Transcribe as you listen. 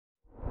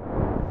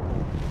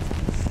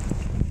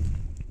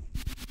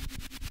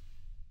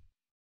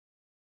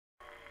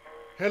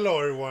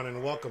Hello, everyone,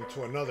 and welcome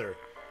to another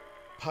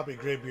Poppy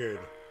Graybeard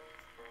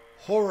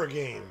horror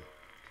game.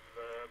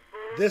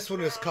 This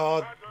one is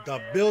called The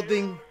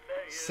Building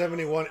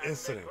 71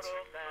 Incident.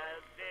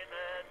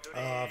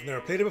 I've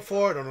never played it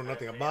before, I don't know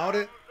nothing about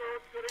it,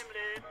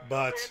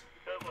 but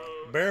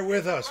bear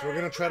with us. We're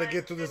going to try to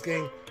get through this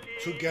game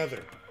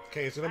together.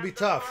 Okay, it's going to be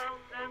tough.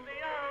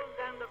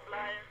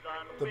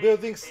 The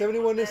Building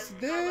 71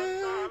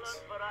 Incident.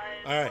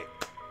 Alright.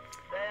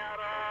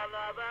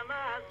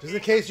 Just in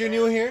case you're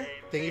new here,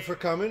 thank you for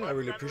coming. I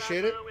really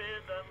appreciate it.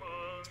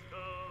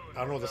 I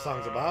don't know what the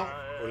song's about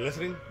or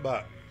listening,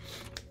 but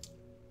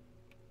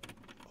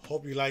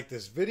hope you like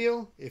this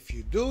video. If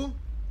you do,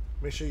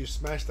 make sure you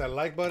smash that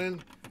like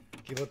button,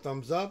 give a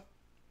thumbs up,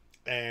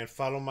 and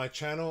follow my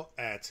channel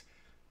at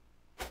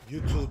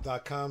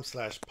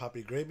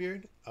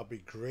youtube.com/poppygraybeard. I'll be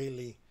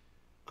greatly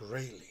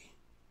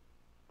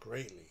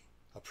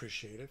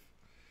appreciative.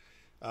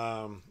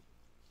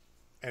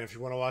 And if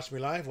you want to watch me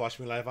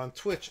live on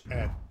Twitch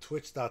at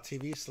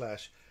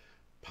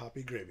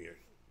twitch.tv/poppygraybeard.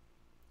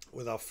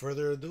 Without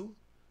further ado,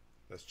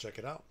 let's check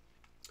it out.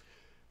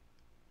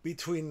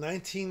 Between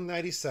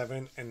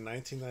 1997 and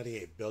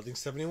 1998, Building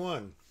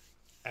 71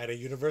 at a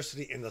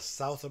university in the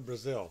south of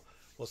Brazil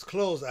was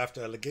closed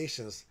after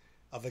allegations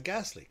of a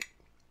gas leak.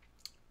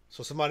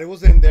 So somebody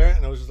was in there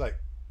and it was just like,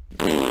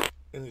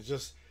 and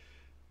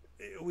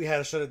we had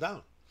to shut it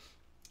down.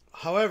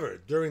 However,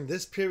 during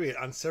this period,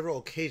 on several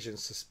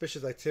occasions,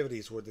 suspicious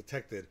activities were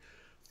detected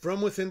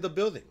from within the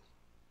building.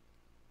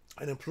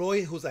 An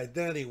employee whose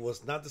identity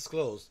was not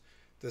disclosed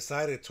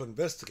decided to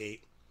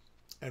investigate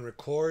and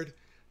record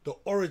the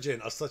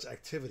origin of such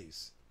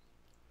activities.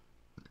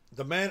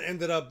 The man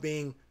ended up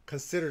being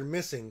considered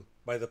missing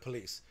by the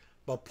police,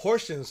 but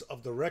portions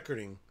of the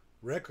recording,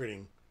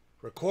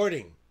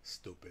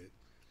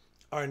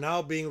 are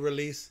now being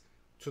released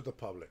to the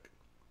public.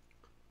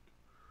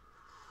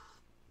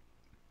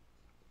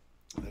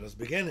 Let us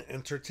begin.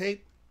 Enter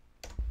tape.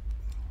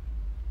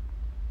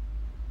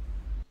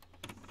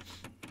 All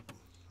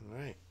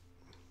right.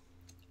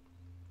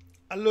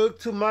 I look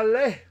to my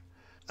left.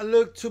 I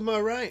look to my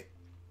right.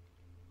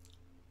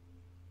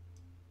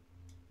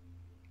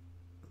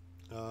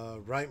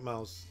 Right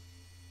mouse.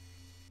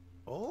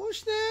 Oh,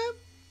 snap.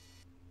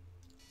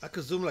 I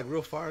could zoom like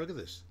real far. Look at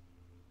this.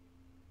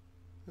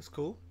 That's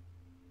cool.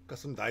 Got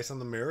some dice on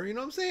the mirror. You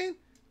know what I'm saying?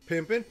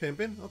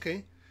 Pimping.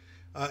 Okay.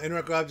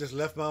 Interact grab, just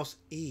left mouse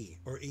E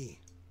or E.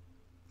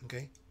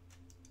 Okay.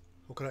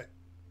 What could I?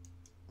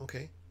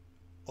 Okay.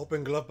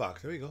 Open glove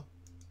box. There you go.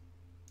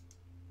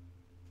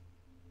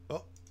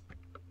 Oh.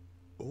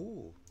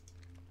 Ooh.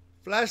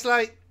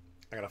 Flashlight.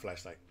 I got a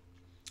flashlight.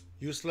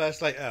 Use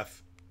flashlight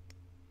F.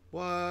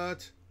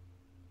 What?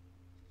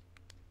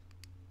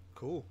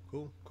 Cool.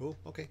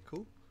 Okay,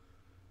 cool.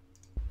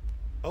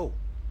 Oh.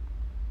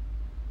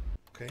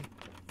 Okay.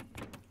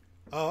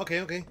 Oh,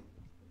 okay.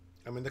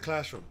 I'm in the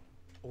classroom.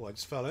 Oh, I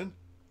just fell in.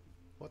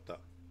 What the?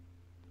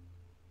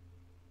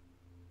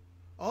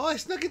 Oh, I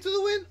snuck into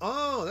the window.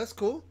 Oh, that's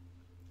cool.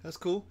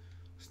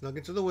 Snuck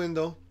into the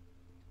window.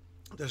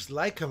 There's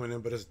light coming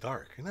in, but it's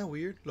dark. Isn't that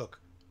weird?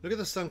 Look at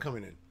the sun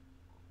coming in.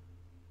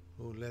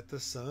 Oh, let the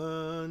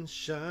sun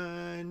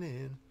shine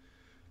in.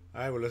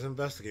 All right, well, let's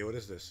investigate. What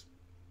is this?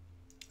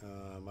 I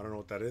don't know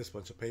what that is.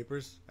 Bunch of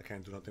papers. I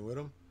can't do nothing with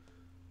them.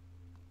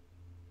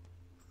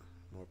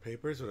 More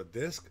papers with a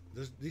disc.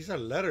 These are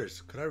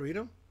letters. Could I read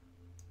them?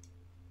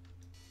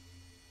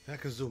 I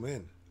can zoom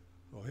in.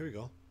 Oh, here we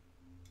go.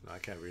 No, I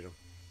can't read them.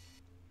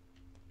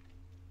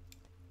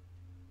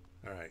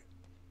 All right.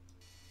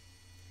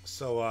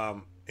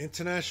 So,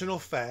 international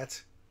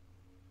fat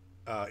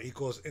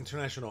equals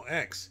international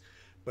X.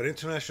 But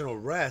international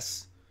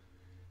res,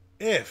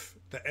 if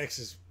the X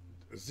is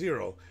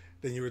 0,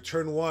 then you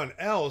return 1.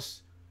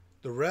 Else,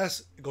 the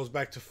res goes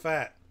back to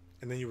fat,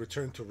 and then you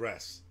return to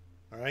res.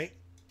 All right?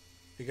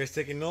 If you guys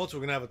taking notes, we're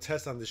going to have a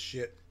test on this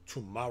shit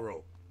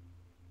tomorrow.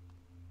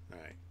 All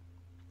right.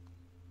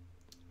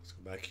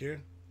 Back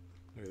here,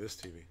 look at this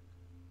TV.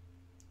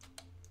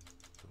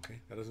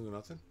 Okay, that doesn't do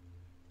nothing.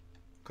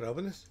 Could I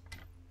open this?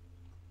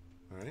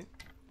 Alright.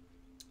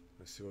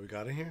 Let's see what we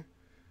got in here.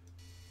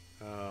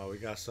 We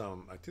got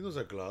some, I think those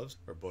are gloves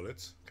or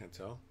bullets. Can't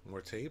tell. More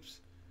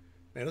tapes.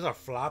 Man, those are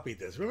floppy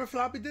disks. Remember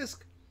floppy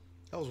disk?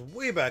 That was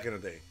way back in the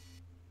day.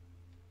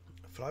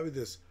 Floppy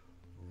disk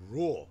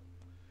rule.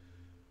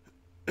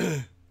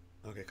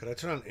 Okay, could I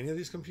turn on any of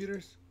these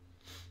computers?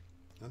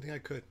 I don't think I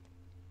could.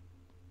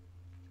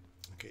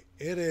 Okay,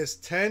 it is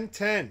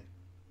 10:10.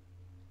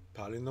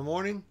 Probably in the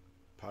morning,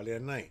 probably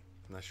at night.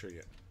 I'm not sure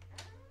yet.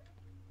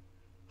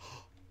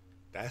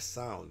 That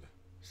sounds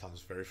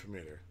very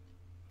familiar.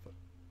 Of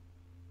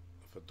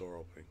a door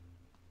opening.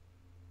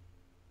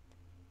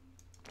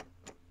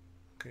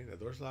 Okay, the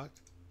door's locked.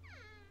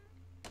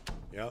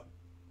 Yep.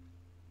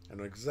 I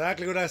know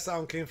exactly where that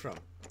sound came from.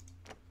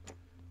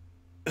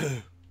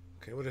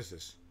 Okay, what is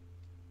this?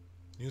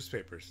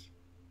 Newspapers.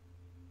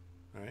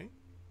 Alright.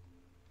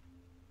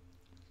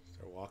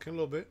 Start walking a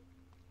little bit.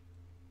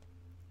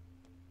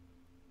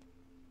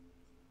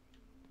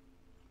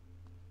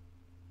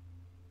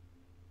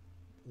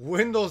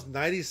 Windows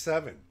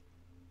 97.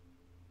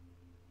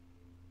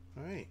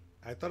 All right.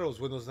 I thought it was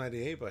Windows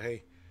 98, but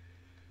hey,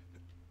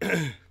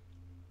 I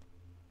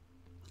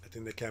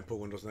think they can't put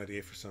Windows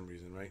 98 for some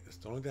reason, right? That's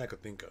the only thing I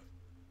could think of.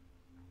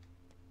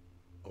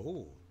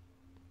 Oh,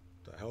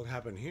 the hell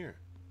happened here?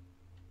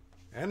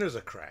 And there's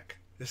a crack.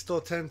 It's still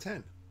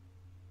 1010.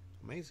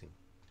 Amazing.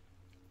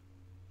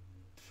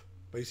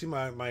 But you see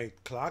my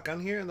clock on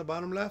here in the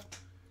bottom left?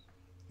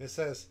 It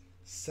says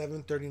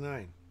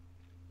 7:39.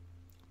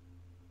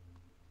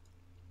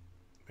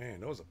 Man,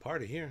 there was a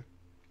party here.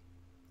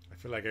 I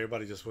feel like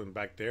everybody just went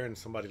back there and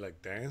somebody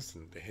like danced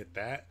and they hit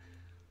that,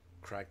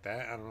 cracked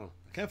that. I don't know.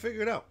 I can't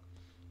figure it out.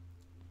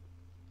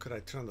 Could I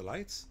turn on the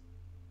lights?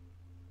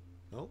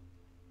 Nope.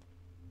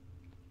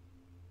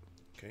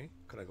 Okay.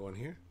 Could I go in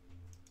here?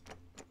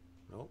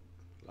 Nope.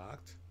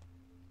 Locked.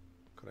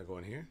 Could I go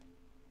in here?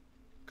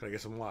 Could I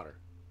get some water?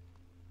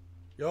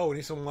 Yo, we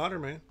need some water,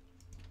 man.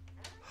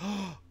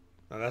 Now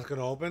that's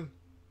gonna open.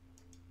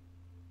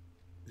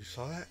 You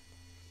saw that?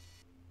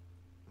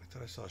 I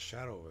thought I saw a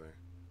shadow over there.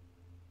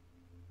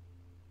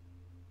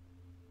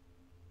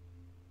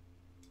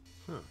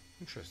 Huh,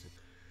 interesting.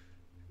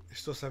 It's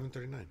still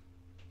 7:39.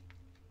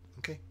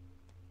 Okay.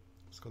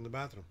 Let's go in the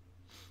bathroom.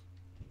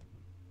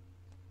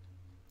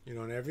 You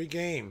know, in every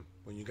game,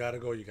 when you gotta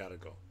go, you gotta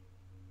go.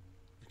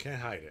 You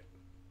can't hide it.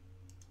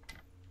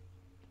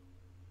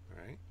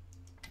 Alright.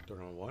 Door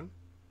number 1.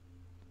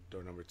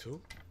 Door number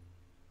 2.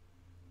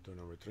 Door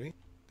number 3.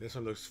 This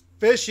one looks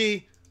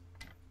fishy.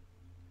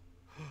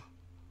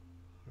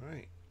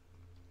 Alright.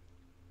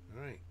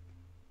 Alright.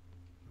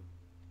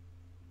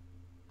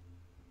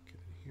 Get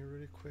in here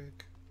really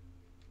quick.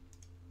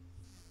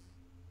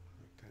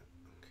 Like that.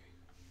 Okay.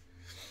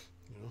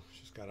 You know,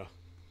 just gotta.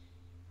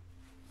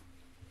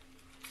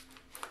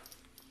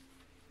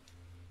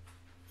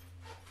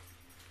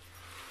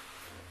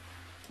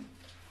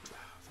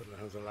 So that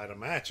has to light a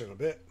match in a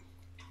bit.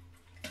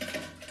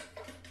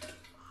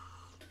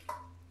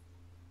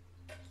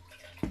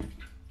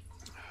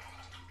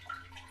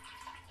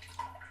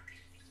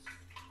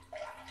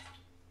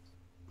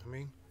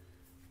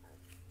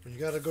 When you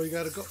gotta go, you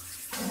gotta go.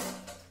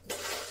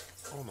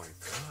 Oh my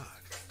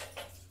God.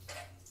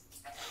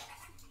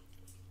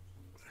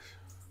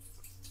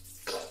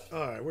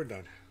 Alright, we're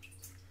done.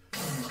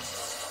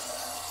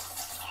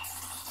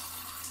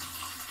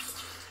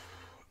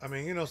 I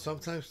mean, you know,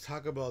 sometimes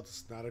Taco Bell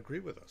does not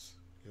agree with us.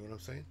 You know what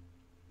I'm saying?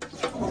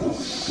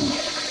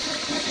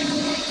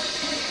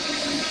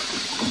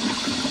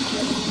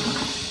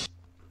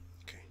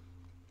 Okay.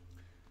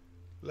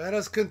 Let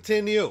us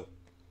continue.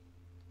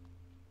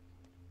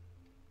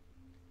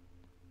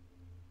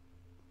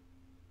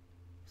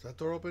 Is that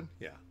door open?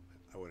 Yeah,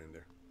 I went in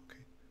there.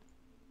 Okay.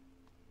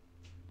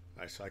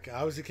 All right, so I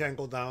obviously can't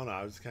go down. I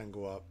obviously can't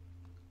go up.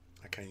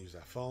 I can't use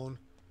that phone.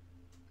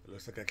 It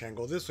looks like I can't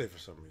go this way for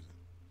some reason.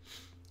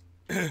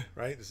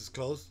 Right? This is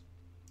closed.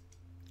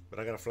 But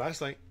I got a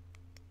flashlight.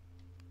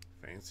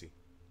 Fancy.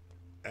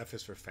 F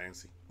is for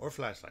fancy. Or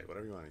flashlight,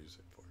 whatever you want to use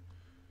it for.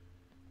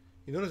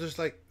 You notice there's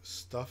like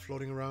stuff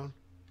floating around?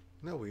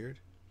 Isn't that weird?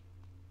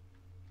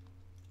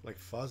 Like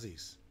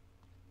fuzzies.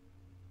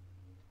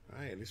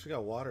 Alright, at least we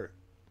got water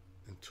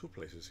in 2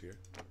 places here.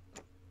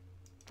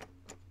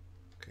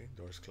 Okay,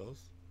 door's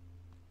closed.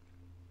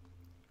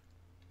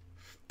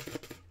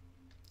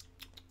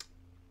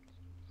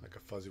 Like a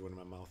fuzzy one in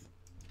my mouth.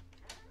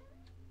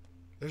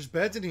 There's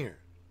beds in here.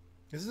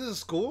 Isn't this a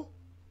school?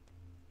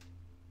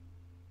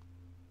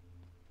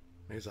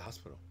 Maybe it's a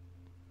hospital.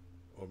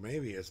 Or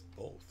maybe it's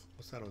both.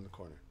 What's that on the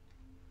corner?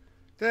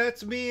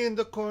 That's me in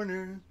the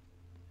corner.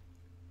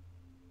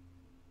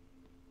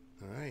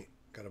 Alright.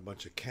 Got a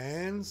bunch of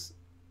cans.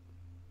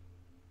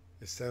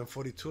 It's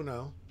 7:42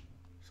 now.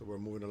 So we're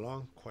moving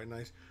along. Quite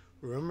nice.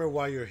 Remember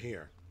why you're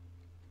here.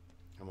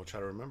 I'm going to try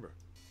to remember.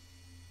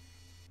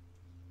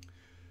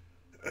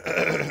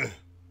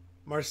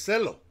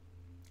 Marcelo.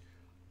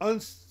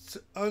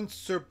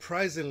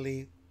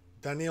 Unsurprisingly,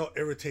 Daniel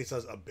irritates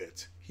us a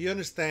bit. He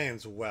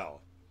understands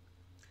well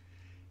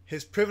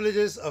his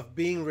privileges of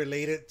being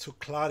related to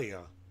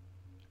Claudia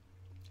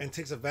and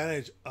takes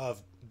advantage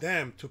of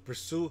them to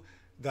pursue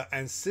the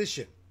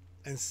ancession.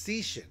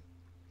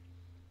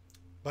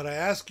 But I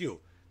ask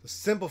you, the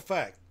simple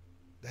fact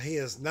that he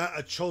is not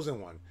a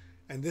chosen one,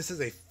 and this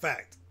is a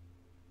fact,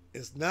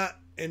 is not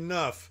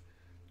enough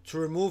to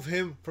remove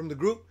him from the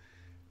group?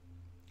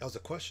 That was a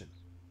question.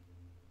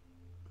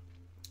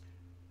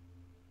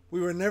 We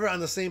were never on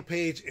the same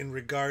page in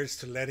regards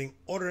to letting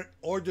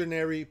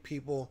ordinary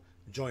people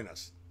join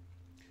us.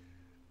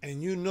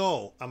 And you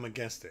know I'm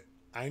against it.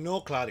 I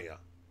know Claudia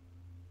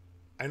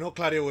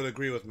would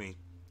agree with me,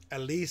 at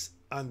least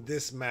on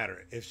this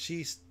matter. If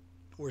she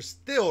were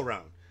still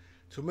around.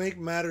 To make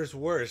matters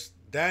worse,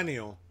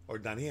 Daniel, or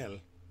Daniel,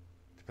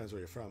 depends where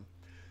you're from,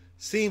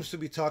 seems to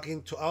be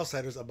talking to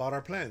outsiders about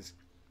our plans.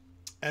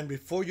 And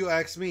before you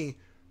ask me,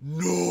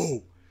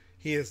 no,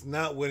 he is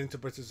not willing to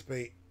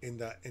participate in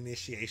the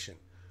initiation.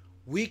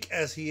 Weak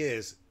as he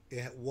is,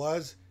 it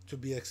was to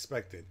be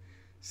expected.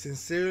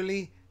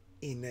 Sincerely,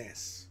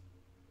 Inez.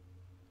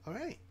 All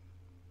right.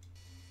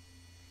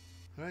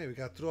 All right, we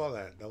got through all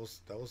that. That was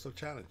a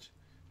challenge.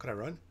 Could I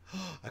run?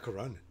 I could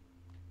run.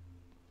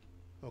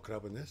 Oh, could I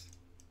open this?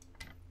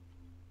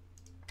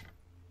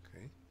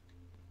 Okay.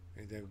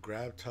 Anything?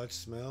 Grab, touch,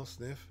 smell,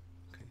 sniff.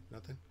 Okay,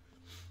 nothing.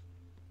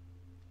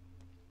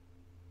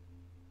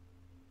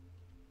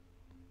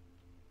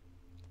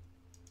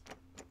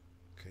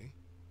 Okay.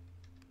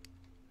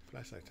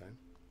 Flashlight time.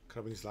 Could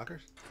I open these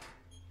lockers?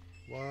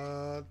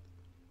 What?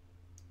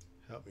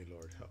 Help me,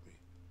 Lord, help me.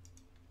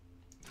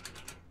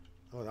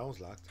 Oh, that one's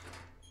locked.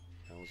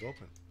 That one's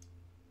open.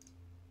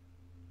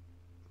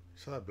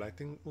 Saw that black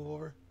thing move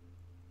over?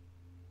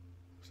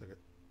 Looks like it.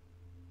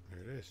 There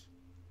it is.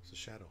 It's a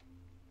shadow.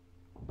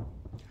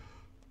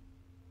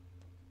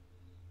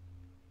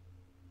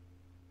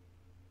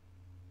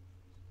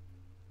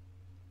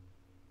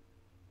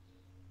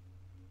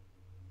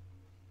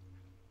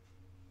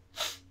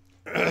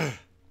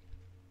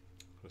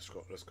 Let's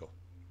go. Let's go.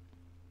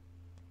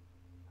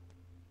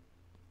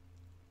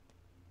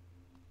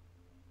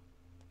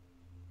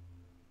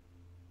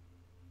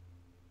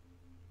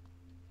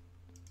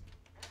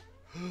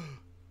 Okay.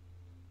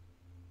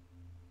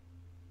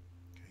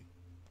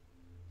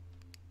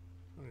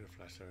 I don't need a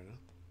flashlight right now.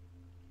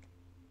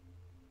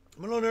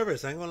 I'm a little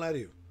nervous. I ain't gonna lie to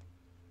you,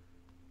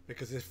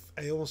 because if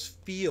I almost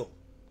feel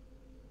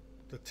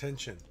the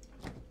tension.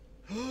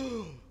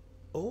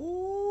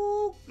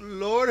 Oh,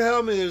 Lord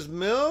help me! There's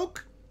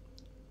milk.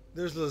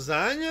 There's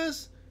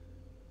lasagnas.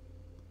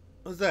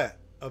 What's that?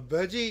 A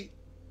veggie?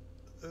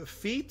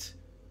 Feet?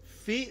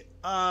 Feet?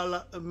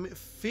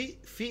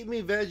 Feet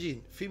me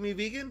veggie. Feet me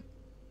vegan.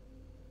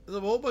 There's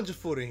a whole bunch of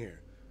food in here.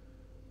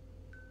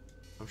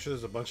 I'm sure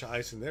there's a bunch of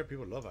ice in there.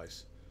 People love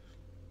ice.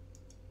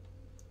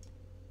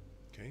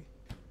 Okay.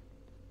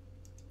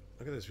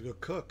 Look at this. We could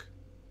cook.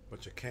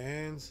 Bunch of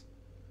cans.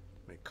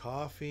 Make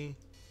coffee.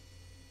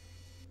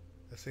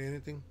 Does that say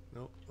anything?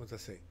 No. What's that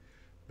say?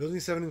 Building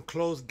 7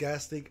 enclosed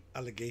gas leak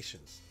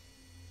allegations.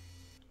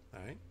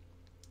 Alright.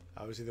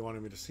 Obviously they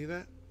wanted me to see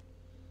that.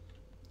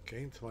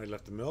 Okay. Somebody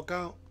left the milk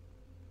out.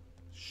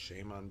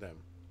 Shame on them.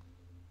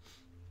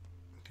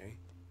 Okay.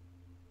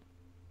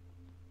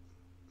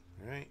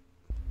 Alright.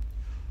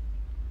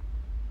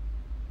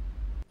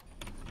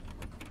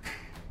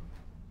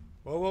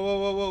 Whoa, whoa, whoa,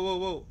 whoa, whoa, whoa,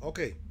 whoa.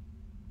 Okay.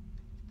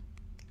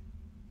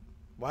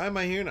 Why am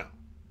I here now?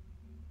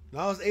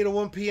 Now it's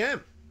 8:01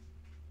 p.m.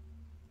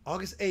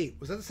 August 8th.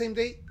 Was that the same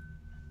date?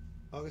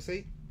 August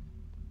 8th?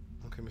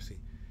 Okay, let me see.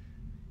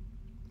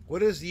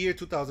 What is the year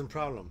 2000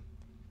 problem?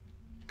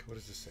 What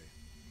does this say?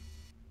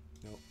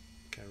 Nope.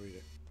 Can't read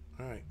it.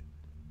 Alright.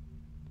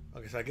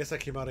 Okay, so I guess I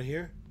came out of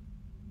here.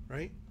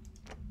 Right?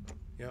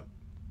 Yep.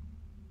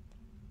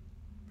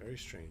 Very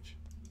strange.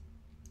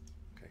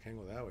 Okay, I can't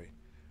go that way.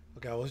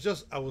 Okay, I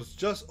was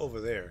just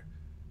over there.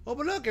 Oh,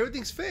 but look,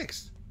 everything's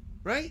fixed.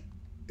 Right?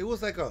 There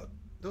was like a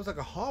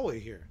hallway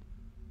here.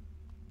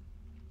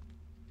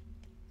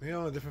 Maybe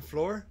I'm on a different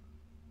floor?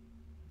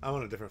 I'm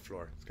on a different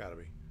floor. It's gotta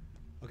be.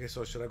 Okay,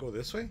 so should I go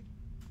this way?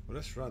 Well,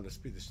 let's run. Let's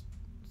speed this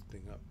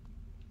thing up.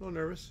 A little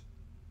nervous.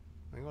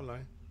 I ain't gonna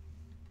lie.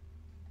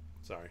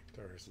 Sorry,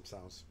 I heard some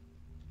sounds.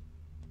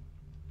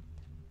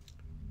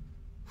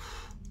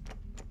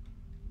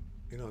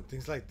 You know,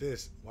 things like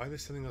this. Why are they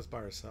sending us by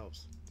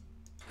ourselves?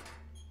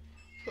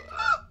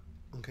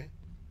 Okay.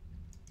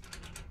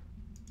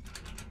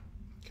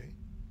 Okay.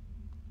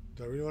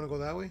 Do I really want to go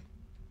that way?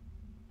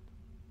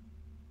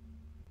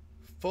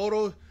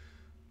 Photo.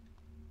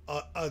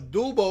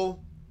 Adobo.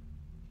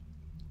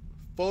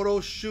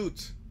 Photo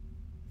shoot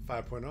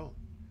 5.0.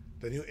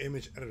 The new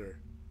image editor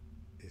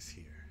is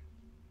here.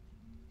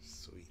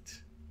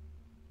 Sweet.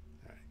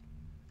 Alright.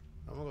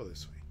 I'm gonna go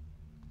this way.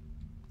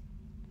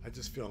 I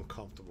just feel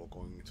uncomfortable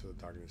going into the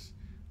darkness.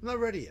 I'm not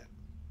ready yet.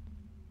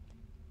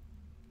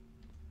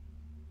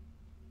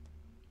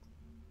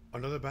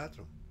 Another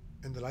bathroom.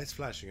 And the light's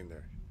flashing in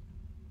there.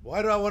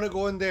 Why do I want to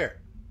go in there?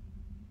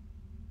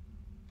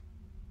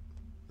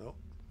 No,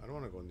 I don't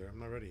want to go in there. I'm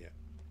not ready yet.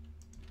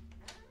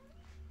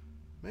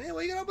 Man,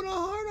 why you gotta open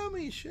all hard on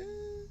me?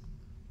 Shit.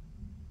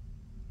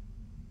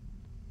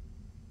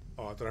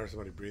 Oh, I thought I heard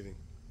somebody breathing.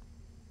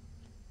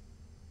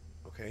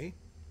 Okay.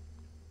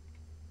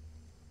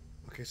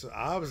 Okay, so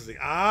obviously,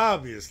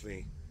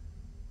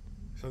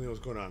 something was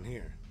going on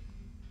here.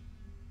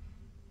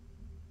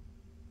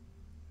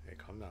 Hey,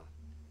 calm down.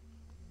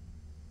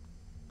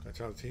 Can I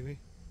turn on the TV?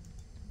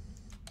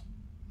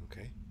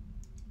 Okay.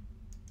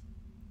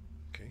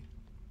 Okay.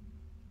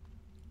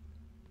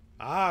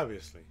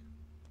 Obviously.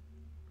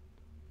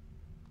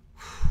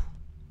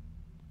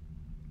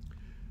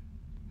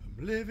 I'm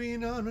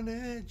living on an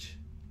edge.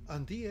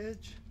 On the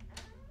edge.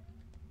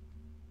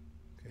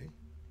 Okay.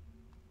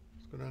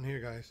 What's going on here,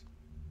 guys?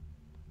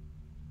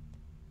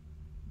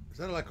 Is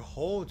that like a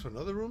hole into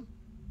another room?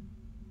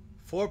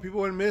 4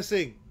 people went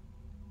missing.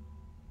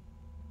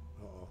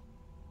 Uh-oh.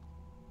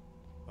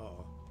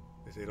 Uh-oh.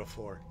 It's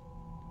 8:04.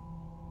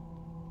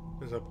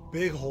 There's a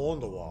big hole in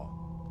the wall.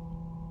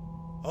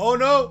 Oh,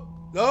 no!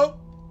 No!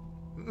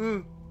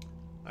 Mm-mm.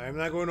 I am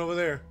not going over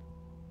there.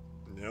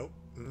 Nope.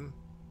 Mm-mm.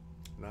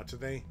 Not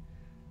today.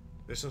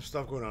 There's some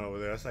stuff going on over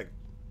there. That's like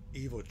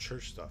evil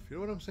church stuff. You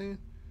know what I'm saying?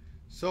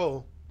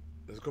 So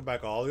let's go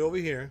back all the way over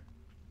here.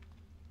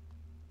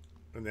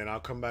 And then I'll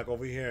come back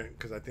over here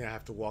because I think I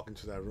have to walk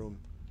into that room.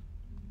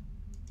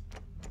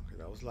 Okay,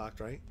 that was locked,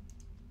 right?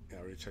 Yeah, I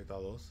already checked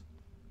all those.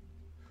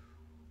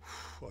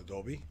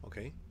 Adobe,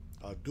 okay.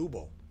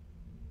 Adobo.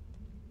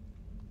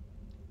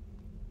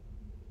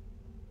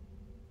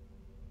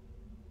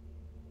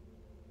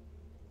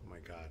 Oh my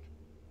God.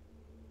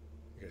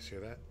 You guys hear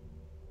that?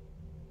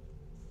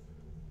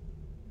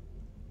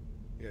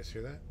 You guys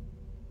hear that?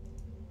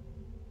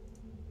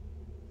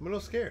 I'm a little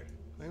scared.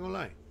 I ain't gonna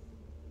lie.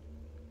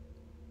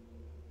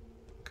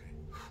 Okay.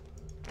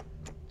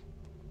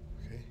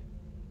 Okay.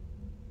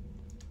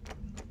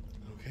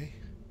 Okay.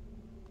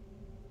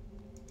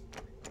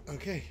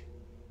 Okay.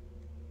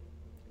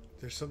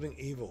 There's something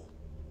evil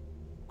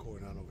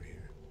going on over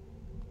here.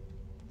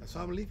 That's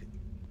why I'm leaving.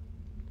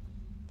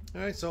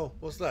 Alright, so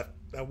what's left?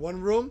 That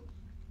one room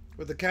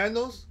with the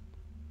candles?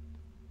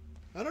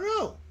 I don't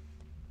know.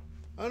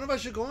 I don't know if I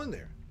should go in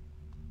there.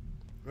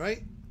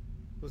 Right?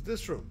 What's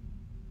this room?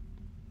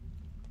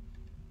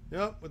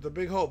 Yep, with the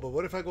big hole. But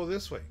what if I go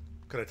this way?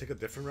 Could I take a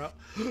different route?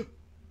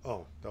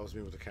 Oh, that was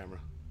me with the camera.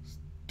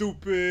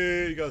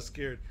 Stupid. You got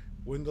scared.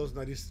 Windows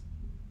 90.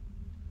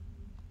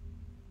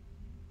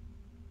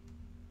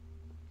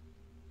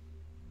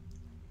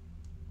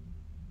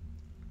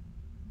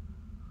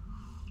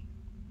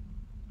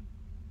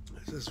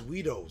 This is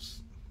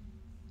Windows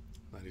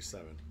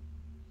 97.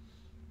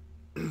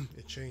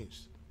 It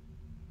changed.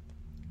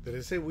 Did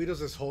it say Windows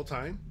this whole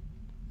time?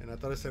 And I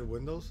thought it said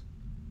Windows?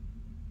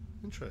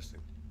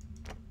 Interesting.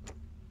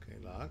 Okay,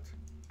 locked.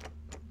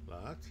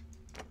 Locked.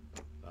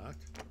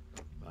 Locked.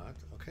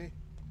 Locked. Okay.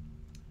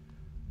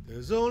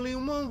 There's only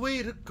one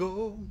way to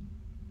go.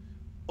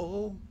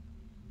 Oh.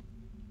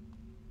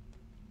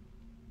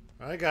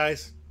 Alright,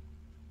 guys.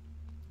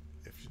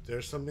 If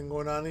there's something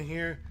going on in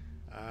here,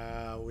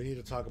 we need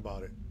to talk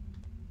about it.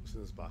 What's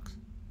in this box?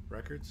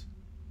 Records?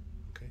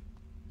 Okay.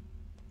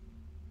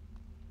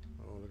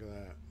 Oh, look at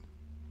that.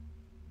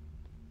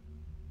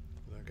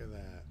 Look at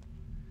that.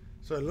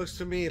 So it looks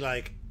to me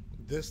like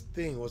this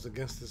thing was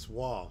against this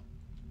wall,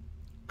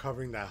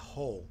 covering that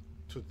hole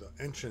to the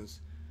entrance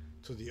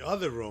to the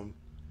other room,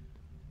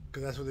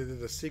 because that's where they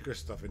did the secret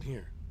stuff in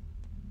here.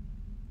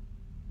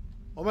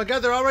 Oh my God,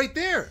 they're all right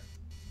there,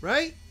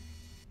 right?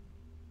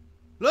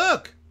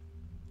 Look,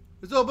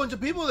 there's a whole bunch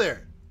of people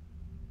there.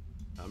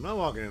 I'm not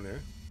walking in there.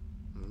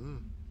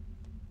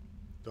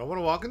 Do I want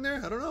to walk in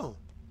there? I don't know.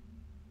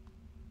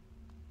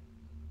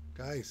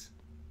 Guys,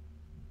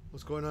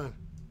 what's going on?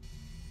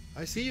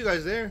 I see you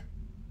guys there.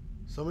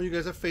 Some of you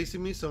guys are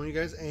facing me. Some of you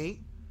guys ain't.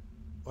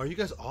 Are you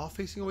guys all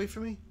facing away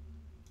from me?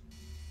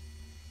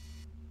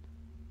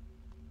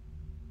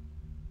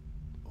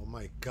 Oh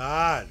my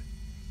God.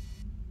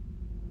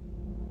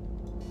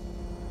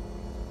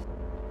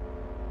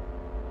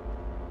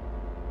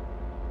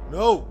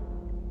 No.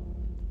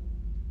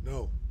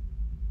 No.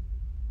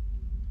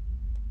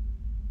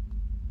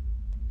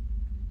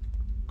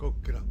 Go,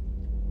 get up.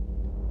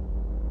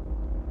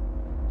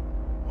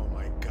 Oh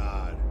my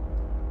God.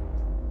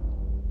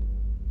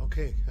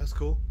 Okay, that's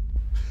cool.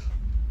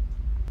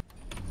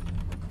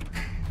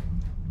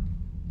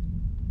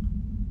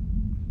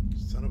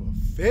 Son of a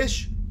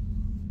fish.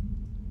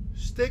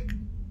 Stick.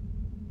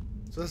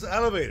 So that's the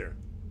elevator.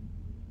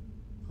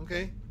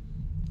 Okay.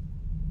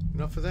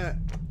 Enough of that.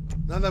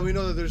 Now that we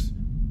know that there's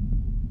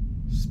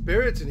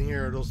spirits in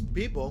here, those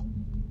people.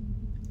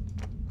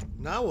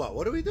 Now what?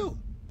 What do we do?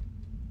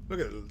 Look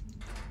at it.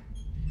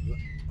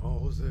 Oh,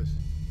 who's this?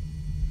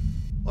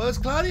 Oh, that's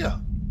Claudia.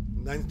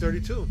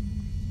 932.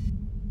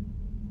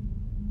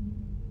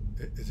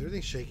 Is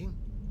everything shaking?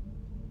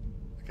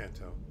 I can't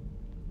tell.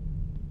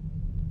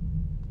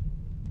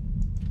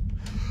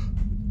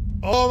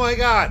 Oh my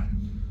God.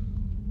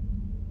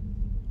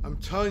 I'm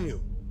telling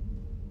you.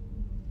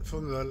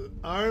 From the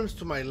arms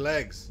to my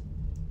legs.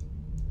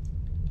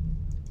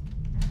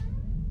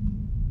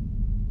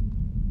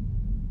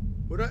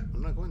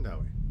 I'm not going that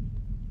way.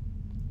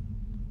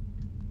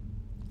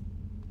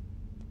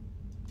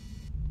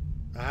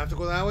 I have to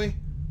go that way?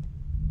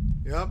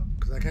 Yep,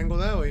 because I can't go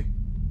that way.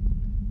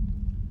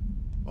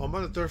 Oh, I'm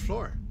on the 3rd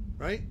floor,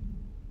 right?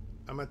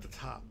 I'm at the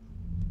top.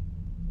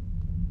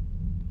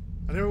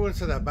 I never went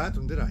to that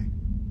bathroom, did I?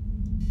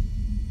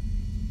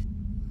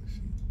 Let's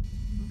see.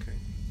 Okay.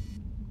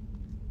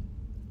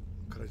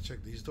 Could I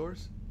check these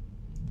doors?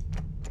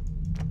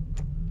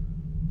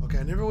 Okay,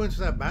 I never went to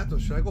that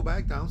bathroom. Should I go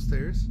back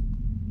downstairs?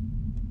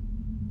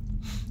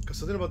 Because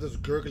something about this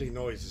gurgling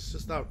noise, it's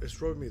just not,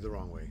 it's rubbing me the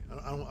wrong way.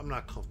 I'm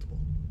not comfortable.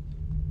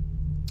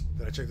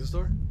 Did I check this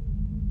door?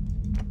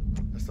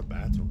 That's the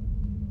bathroom.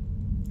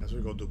 That's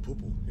where we go do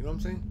poo-poo. You know what I'm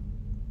saying?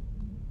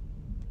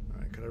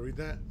 Alright, can I read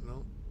that?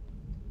 No.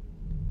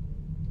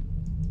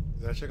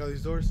 Did I check out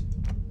these doors?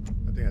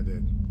 I think I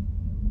did.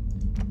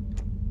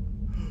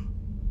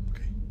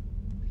 Okay.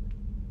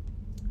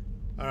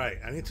 Alright,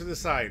 I need to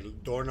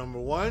decide. Door number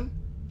 1,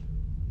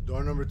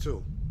 door number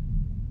 2.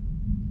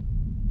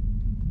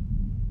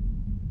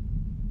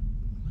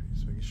 Okay,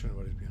 just making sure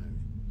nobody's behind me.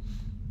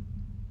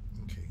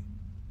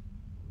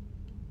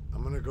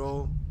 I'm gonna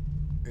go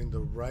in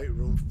the right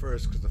room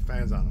first because the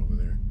fan's on over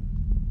there.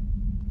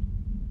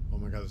 Oh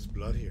my god, there's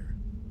blood here.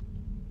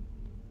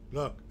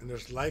 Look, and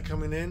there's light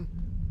coming in.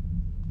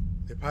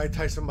 They probably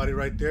tied somebody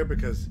right there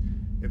because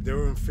if they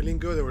weren't feeling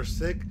good, they were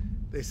sick,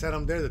 they sat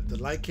them there.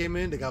 The light came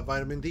in, they got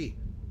vitamin D.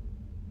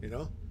 You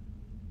know?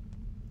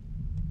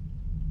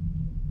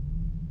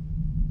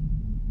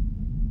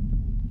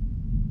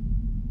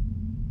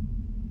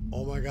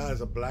 Oh my god,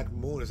 it's a black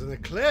moon. It's an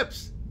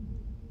eclipse.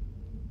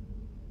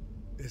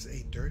 It's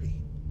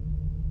 8:30.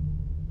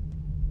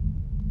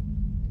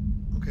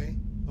 Okay,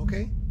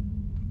 okay,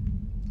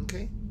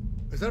 okay.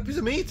 Is that a piece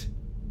of meat?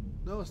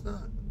 No, it's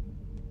not.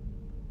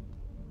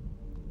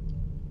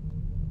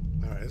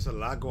 Alright, there's a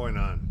lot going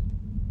on.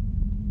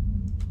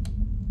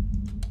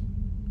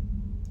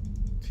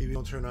 TV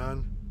don't turn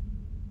on.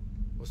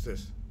 What's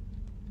this?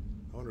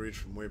 I want to reach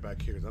from way back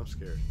here because I'm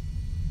scared.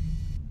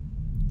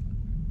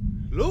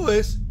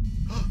 Lewis!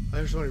 I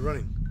hear somebody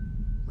running.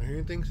 Am I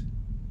hearing things?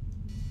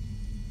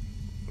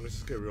 Well, let's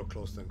just get real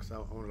close then because I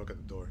want to look at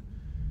the door.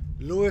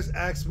 Lewis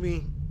asked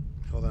me...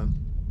 Hold on.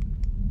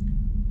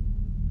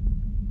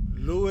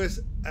 Lewis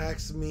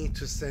asked me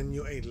to send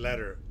you a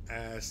letter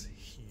as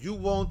you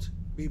won't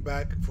be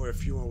back for a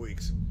few more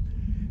weeks.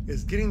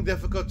 It's getting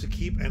difficult to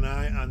keep an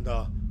eye on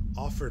the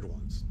offered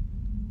ones.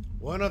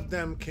 One of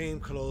them came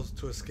close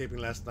to escaping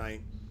last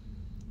night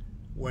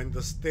when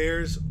the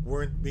stairs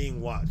weren't being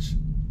watched.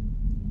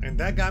 And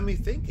that got me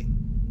thinking.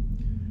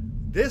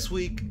 This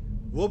week,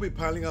 we'll be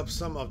piling up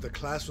some of the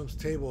classroom's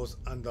tables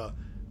on the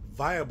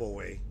viable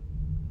way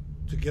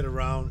to get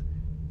around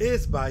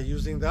is by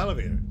using the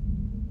elevator.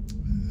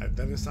 That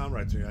doesn't sound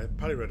right to me. I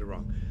probably read it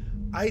wrong.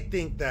 I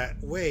think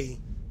that way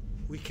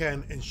we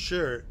can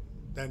ensure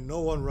that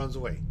no one runs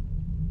away.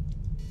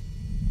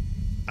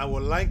 I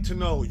would like to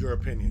know your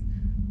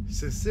opinion.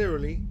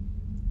 Sincerely,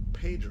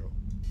 Pedro.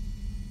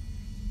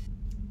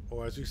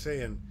 Or as we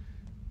say in,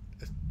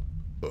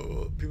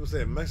 people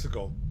say in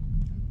Mexico,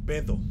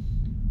 Pedro.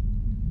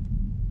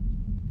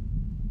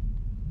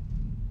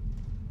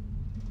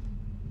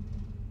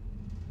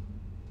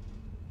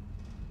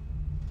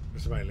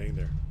 There's somebody laying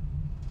there.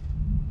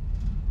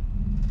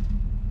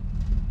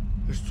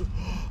 There's two.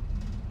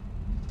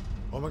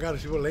 Oh my god,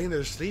 there's people laying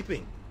there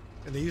sleeping.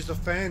 And they use the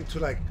fan to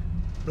like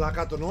block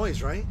out the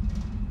noise, right?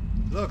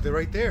 Look, they're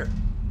right there.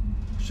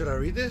 Should I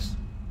read this?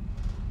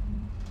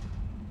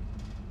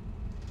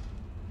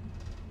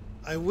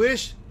 I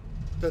wish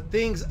the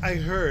things I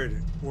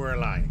heard were a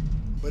lie,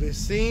 but it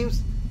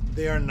seems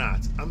they are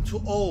not. I'm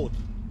too old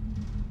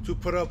to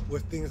put up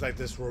with things like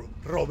this,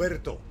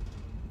 Roberto.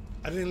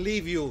 I didn't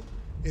leave you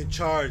in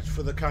charge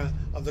for the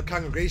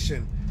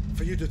congregation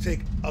for you to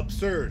take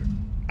absurd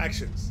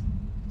actions.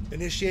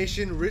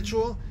 Initiation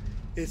ritual,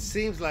 it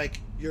seems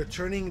like you're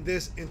turning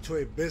this into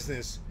a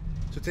business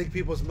to take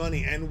people's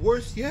money, and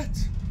worse yet,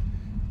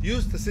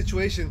 use the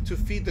situation to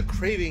feed the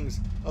cravings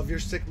of your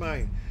sick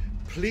mind.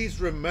 Please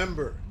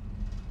remember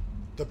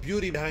the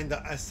beauty behind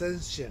the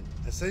ascension,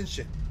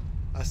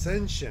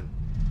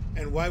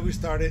 and why we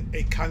started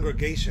a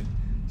congregation.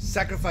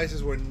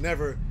 Sacrifices were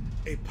never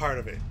a part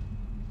of it.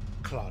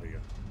 Claudia.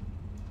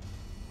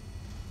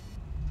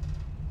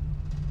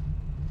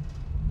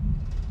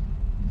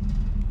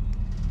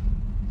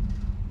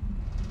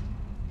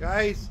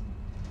 Guys.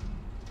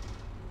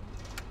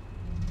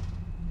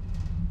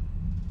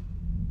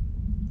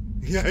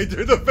 Yeah, I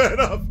turned the fan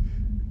off.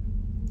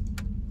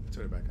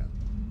 Turn it back on.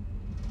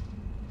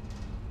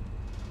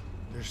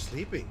 They're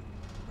sleeping,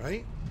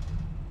 right?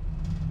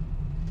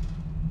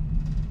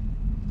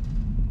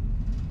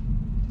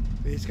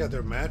 They each got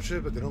their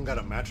mattress, but they don't got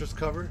a mattress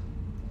cover.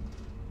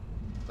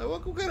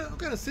 Like, what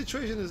kind of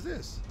situation is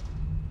this?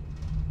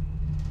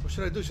 What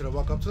should I do? Should I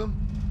walk up to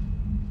them?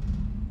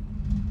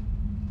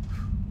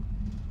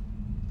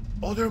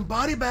 Oh, they're in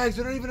body bags.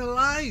 They're not even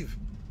alive.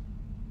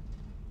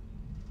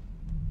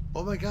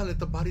 Oh my god, let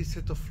the bodies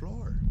hit the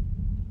floor.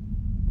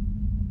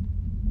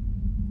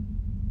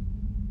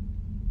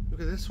 Look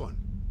at this one.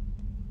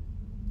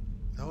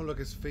 That one, look,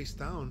 it's face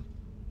down.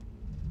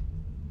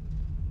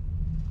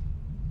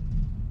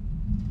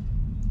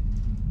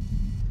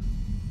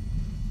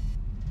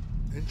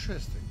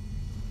 Interesting.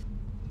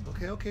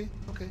 Okay.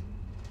 Oh my god.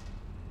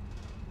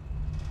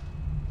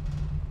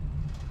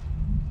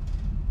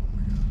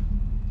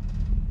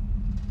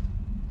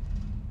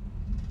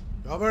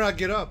 Y'all better not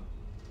get up.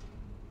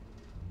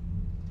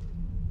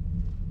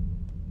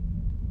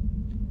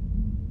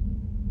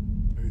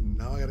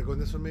 Now I gotta go in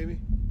this one, maybe?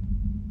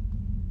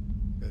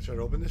 Gotta try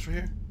to open this from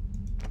here?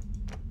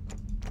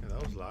 Yeah,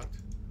 that was locked.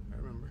 I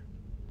remember.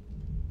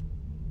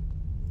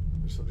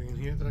 There's something in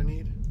here that I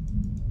need?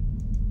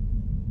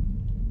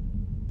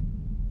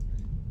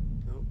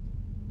 Nope.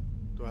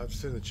 Do I have to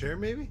sit in the chair,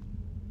 maybe?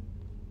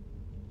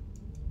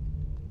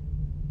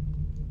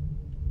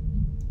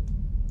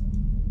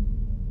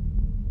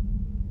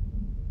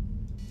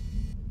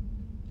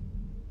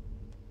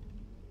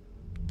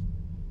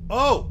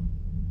 Oh!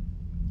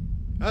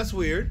 That's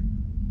weird.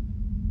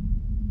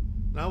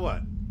 Now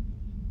what?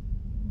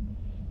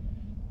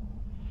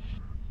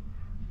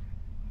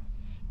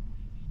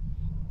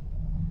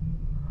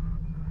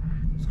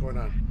 going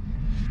on?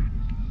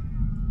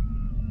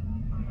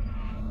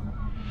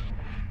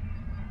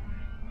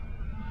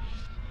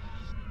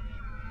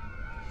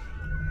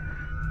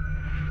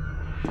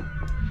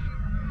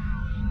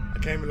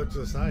 I can't even look to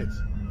the sides.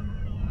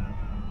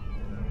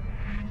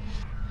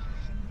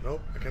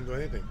 Nope, I can't do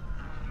anything.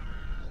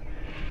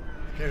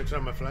 I can't even turn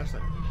on my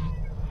flashlight.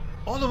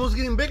 Oh, the moon's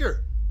getting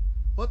bigger.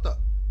 What the?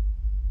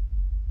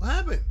 What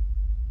happened?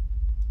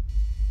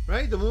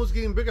 Right? The moon's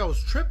getting bigger. I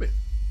was tripping.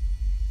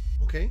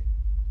 Okay.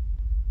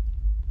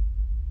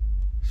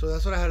 So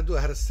that's what I had to do.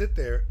 I had to sit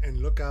there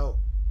and look out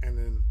and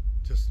then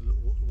just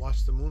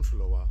watch the moon for a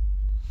little while.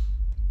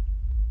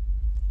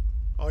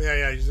 Oh, yeah.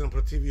 You're just going to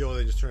put a TV over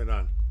there and just turn it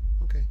on.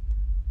 Okay.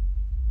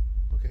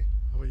 Okay.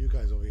 How about you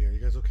guys over here? You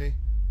guys okay?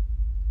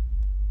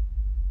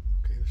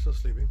 Okay, they're still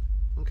sleeping.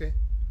 Okay.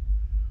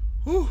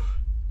 Whew.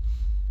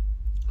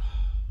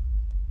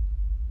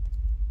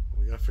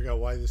 We got to figure out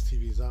why this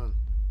TV's on.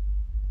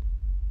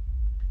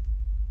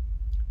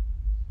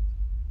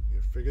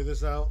 You figure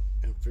this out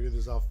and figure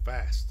this out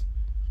fast.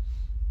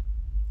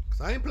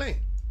 Because I ain't playing.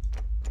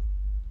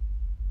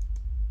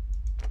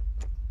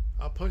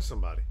 I'll punch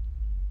somebody.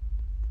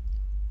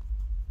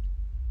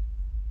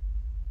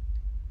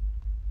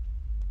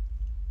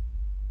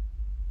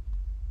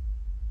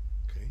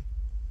 Okay.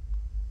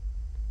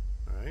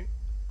 Alright.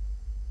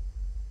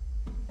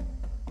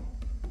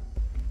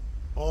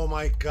 Oh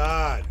my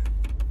God.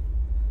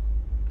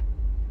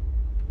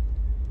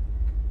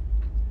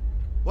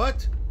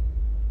 What?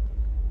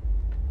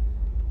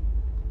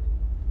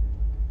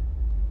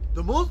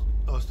 The moon?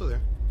 Oh, it's still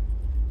there.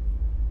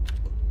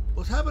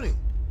 What's happening?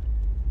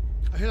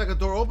 I hear like a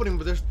door opening,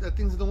 but there's that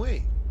thing's in the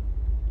way.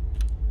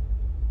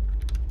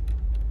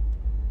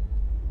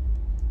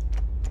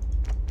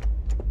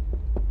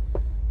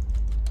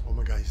 Oh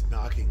my God, he's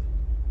knocking.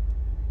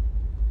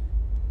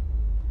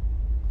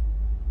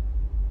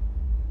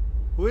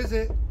 Who is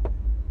it?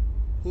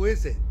 Who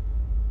is it?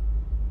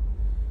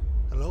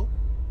 Hello?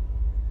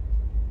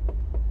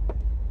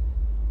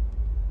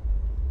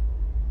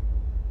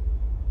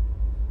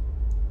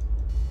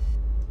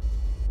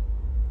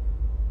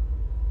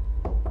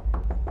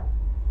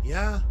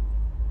 Yeah.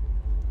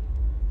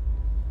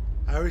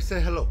 I already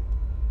said hello.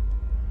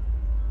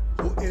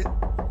 Who is?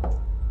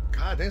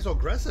 God, they're so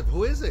aggressive.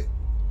 Who is it?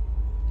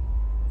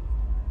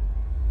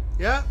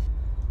 Yeah?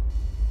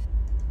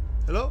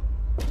 Hello?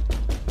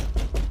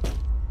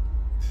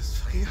 This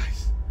fucking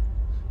guys.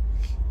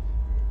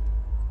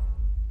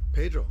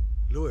 Pedro.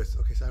 Luis.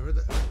 Okay, so I heard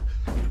that.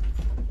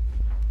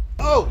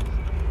 Oh!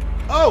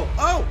 Oh!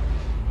 Oh!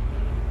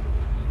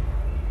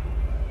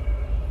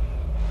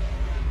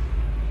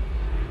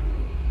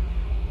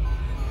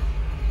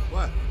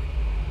 What?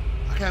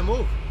 I can't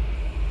move.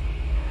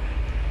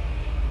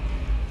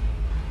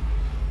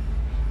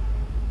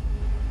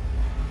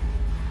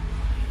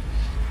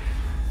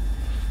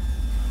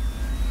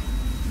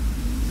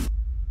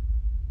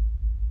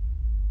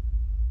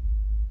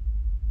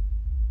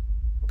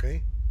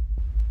 Okay.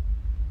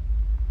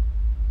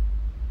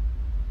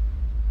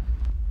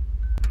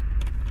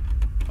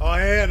 Oh,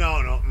 yeah,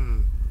 no.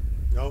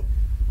 Nope.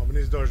 Open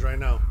these doors right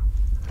now.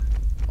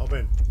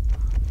 Open.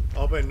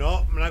 Open.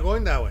 No, I'm not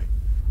going that way.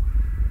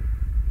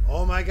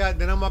 Oh my God,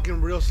 then I'm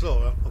walking real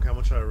slow. Okay, I'm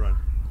gonna try to run.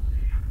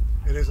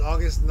 It is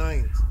August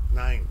 9th,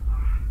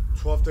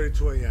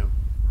 12:32 a.m.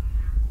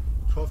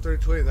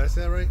 12:32 a.m. Did I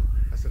say that right?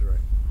 I said it right.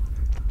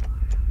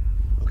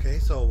 Okay,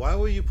 so why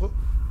would you put...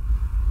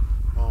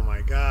 Oh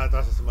my God, I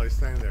thought somebody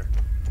standing there.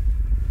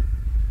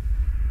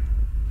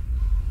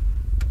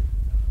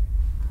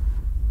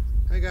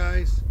 Hey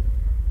guys.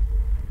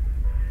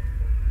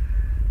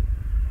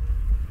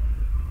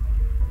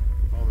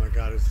 Oh my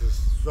God, this is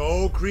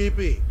so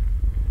creepy.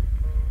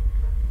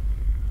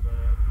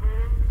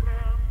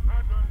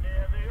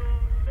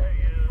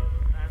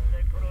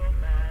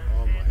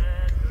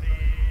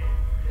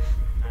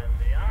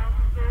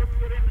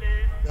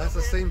 That's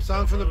the same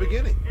song from the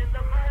beginning.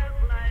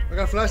 I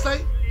got a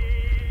flashlight?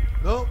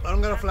 No, I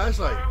don't got a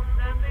flashlight.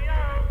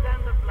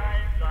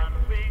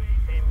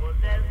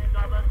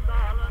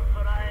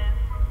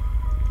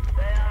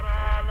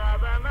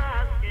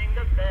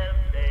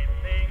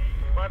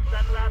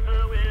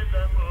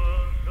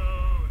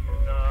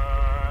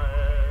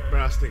 Better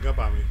not stick up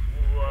on me.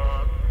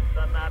 What's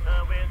the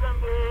matter with the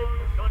moon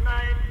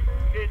tonight?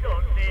 It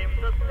don't seem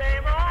the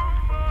same old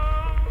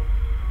moon.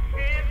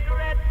 It's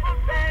dreadful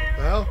pale.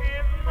 The hell?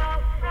 It's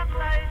lost from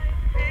light.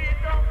 It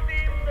don't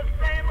seem the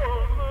same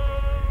old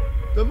moon.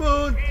 The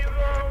moon! He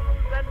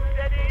rolls and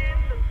steady in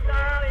the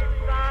starry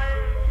sky.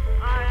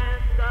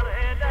 Eyes are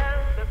red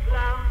as the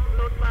clouds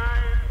float by.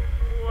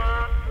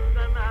 What's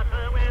the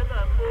matter with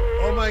the moon?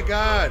 Oh my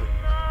God!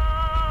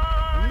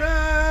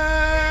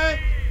 Night!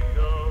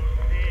 Don't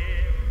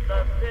seem the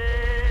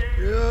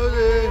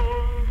same.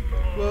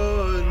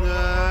 Good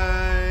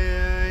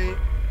night.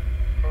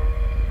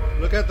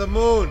 Look at the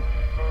moon.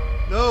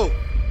 No.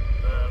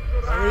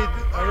 I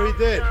already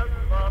did.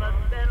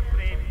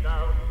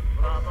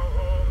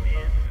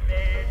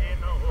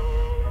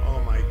 Oh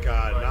my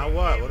God. Now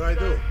what? What do I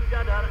do?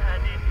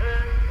 And he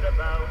turns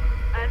about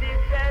and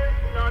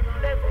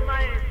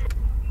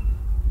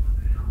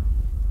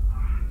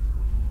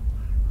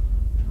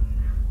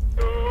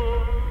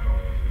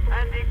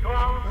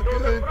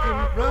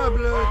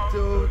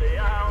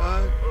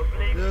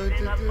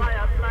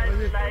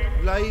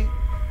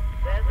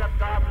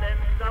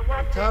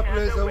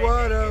Topless and of waiting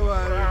water, in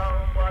water.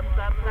 brown. What's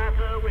the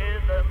matter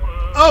with the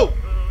moon Oh!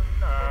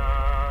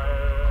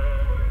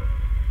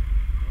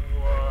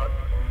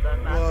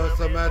 tonight? What's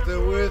the matter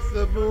with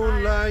the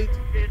moonlight?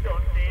 It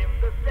don't seem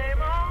the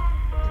same old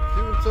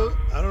moon. So,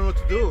 I don't know what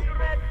to do.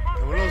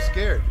 I'm a little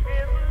scared.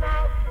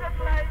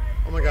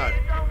 Oh my God.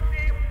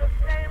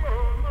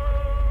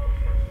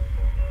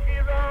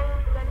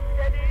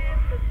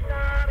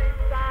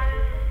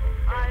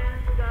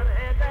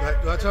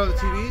 Do I turn on the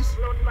TVs?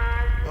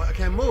 Oh, I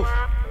can't move.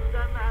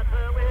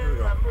 Here we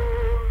go.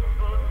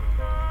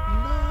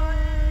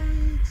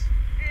 Night.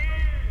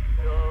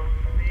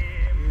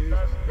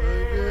 It's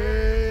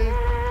again.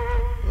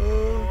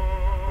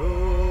 Oh,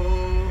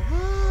 oh,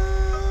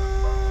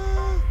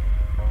 ah.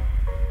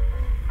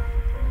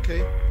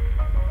 Okay.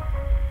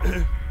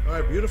 All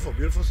right, beautiful,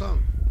 beautiful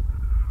song.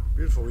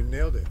 Beautiful, we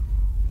nailed it.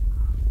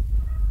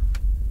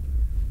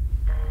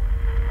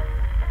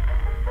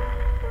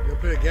 You gonna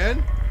play it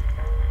again?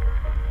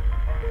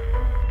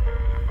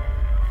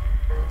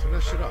 Turn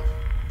that shit off.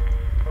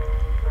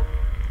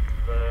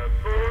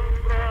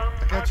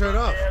 I can't turn it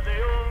off.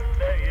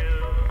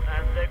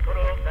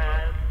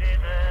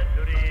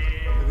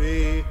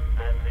 Maybe.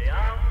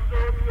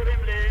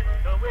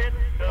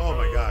 Oh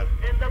my God.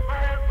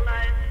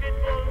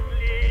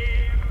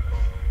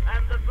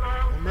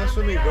 Don't mess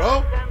with me,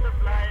 bro.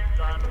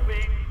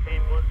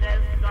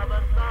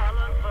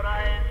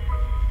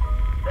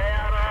 They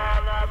are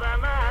all of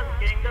them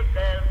asking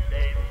themselves,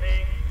 they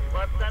think,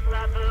 what's the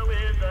matter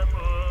with the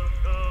moon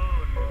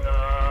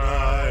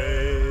tonight?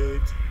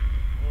 Night.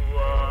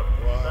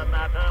 What's the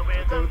matter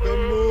with the The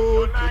moon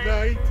moon tonight?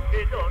 tonight.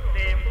 It don't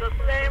seem the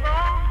same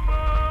old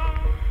moon.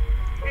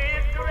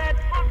 His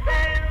dreadful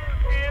pale,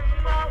 his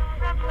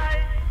lost of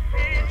light.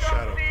 He don't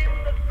shadow. seem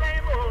the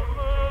same old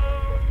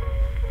moon.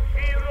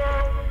 He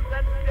roams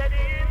and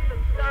steady in the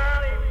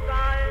starry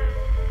sky.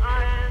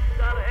 Eyes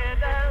are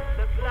red as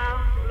the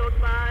clouds float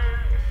by.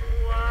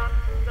 What's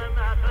the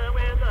matter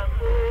with the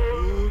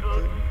moon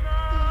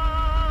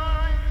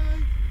tonight?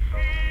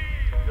 He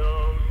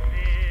don't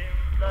seem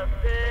the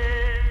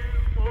same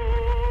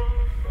old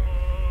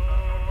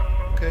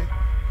moon. Okay.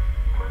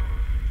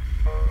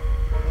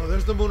 Oh,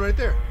 there's the moon right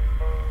there.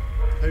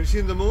 Have you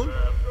seen the moon?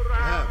 I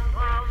have.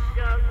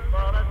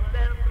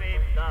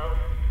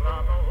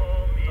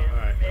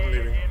 Alright, I'm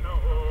leaving.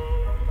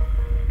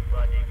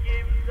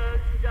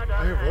 I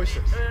hear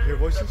voices. You hear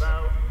voices?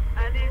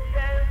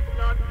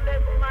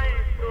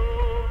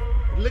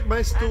 Lick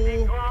my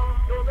stool.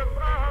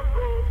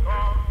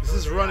 This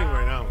is running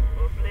right now.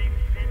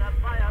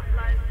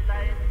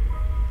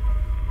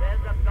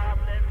 There's a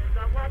goblin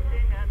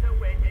watching and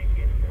waiting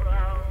in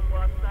brown.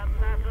 What's the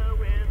matter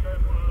with the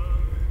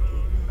moon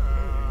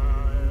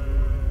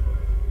tonight?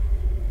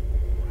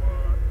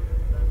 What's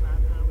the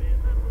matter with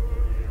the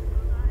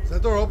moon? Is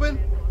that door open?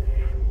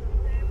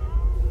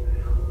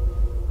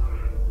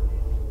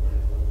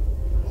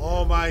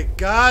 Oh my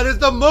God, it's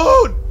the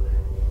moon!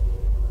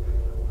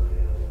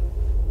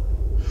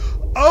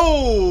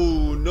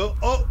 Oh, no.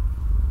 Oh,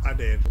 I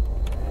did.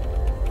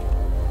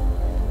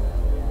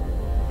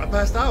 I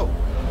passed out.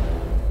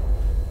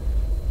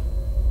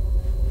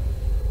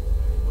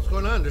 What's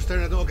going on? They're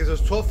staring at the... Okay, so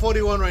it's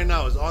 12:41 right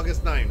now. It's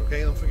August 9,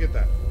 okay? Don't forget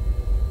that.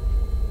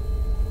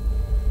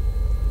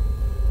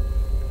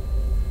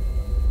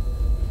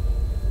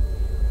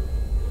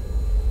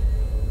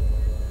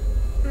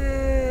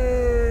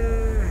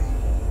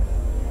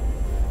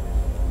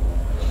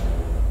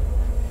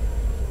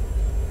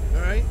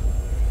 Alright.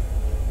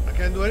 I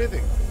can't do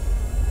anything.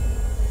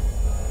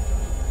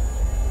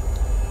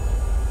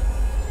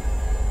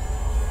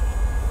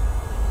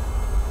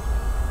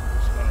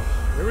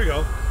 Here we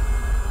go.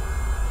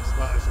 It's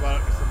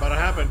about to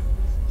happen.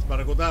 It's about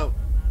to go down.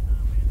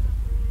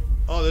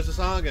 Oh, there's a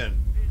song again.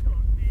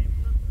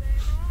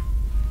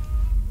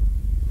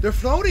 They're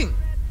floating.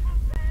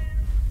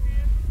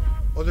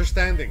 Oh, they're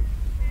standing.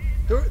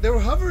 They were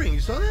hovering. You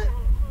saw that?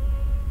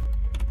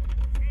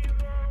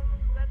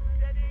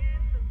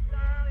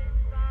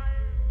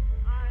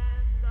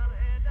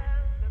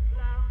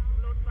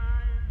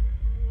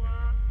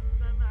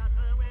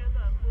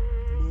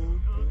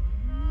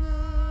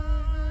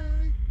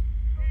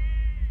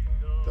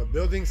 The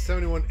Building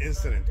 71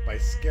 Incident by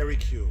Scary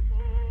Cube.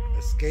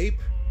 Escape.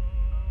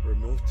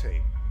 Remove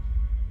tape.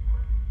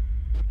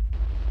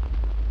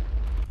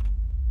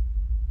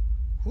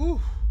 Whew.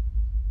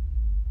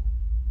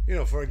 You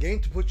know, for a game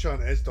to put you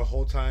on edge the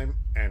whole time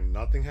and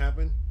nothing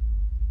happened,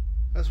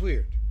 that's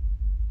weird.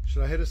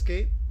 Should I hit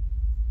escape?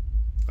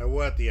 I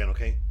will at the end,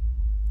 okay?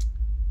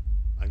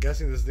 I'm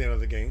guessing this is the end of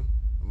the game.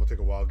 I'm gonna take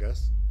a wild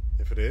guess.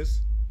 If it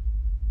is,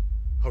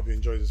 hope you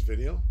enjoyed this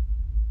video.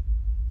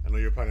 I know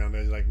you're probably on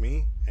edge like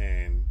me,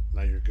 and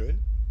now you're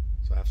good.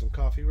 So have some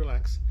coffee,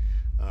 relax.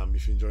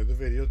 If you enjoyed the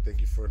video,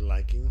 thank you for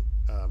liking.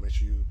 Make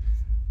sure you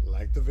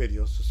like the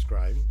video,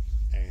 subscribe,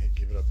 and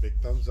give it a big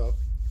thumbs up.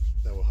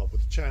 That will help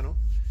with the channel.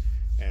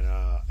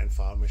 And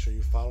follow. Make sure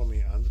you follow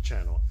me on the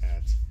channel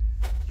at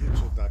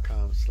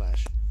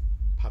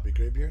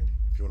youtube.com/PoppyGraybeard.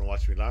 If you want to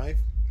watch me live,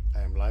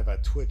 I am live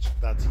at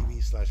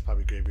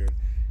twitch.tv/PoppyGraveyard.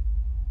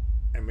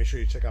 And make sure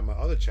you check out my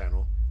other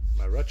channel,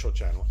 my retro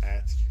channel,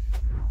 at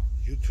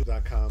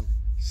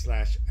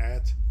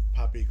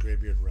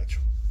youtube.com/@PoppyGraveyardRetro.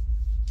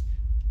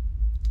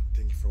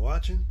 Thank you for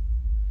watching.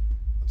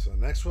 Until the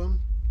next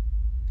one,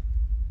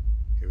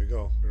 here we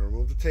go. We're going to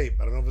remove the tape.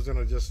 I don't know if it's going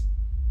to just...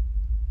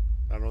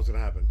 I don't know what's going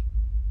to happen.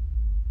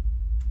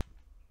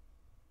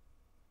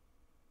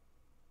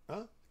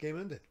 Huh? Game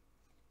ended.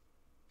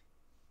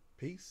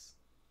 Peace.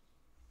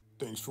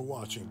 Thanks for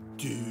watching,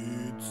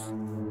 dudes.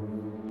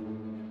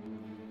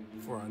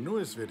 For our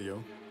newest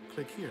video,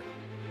 click here.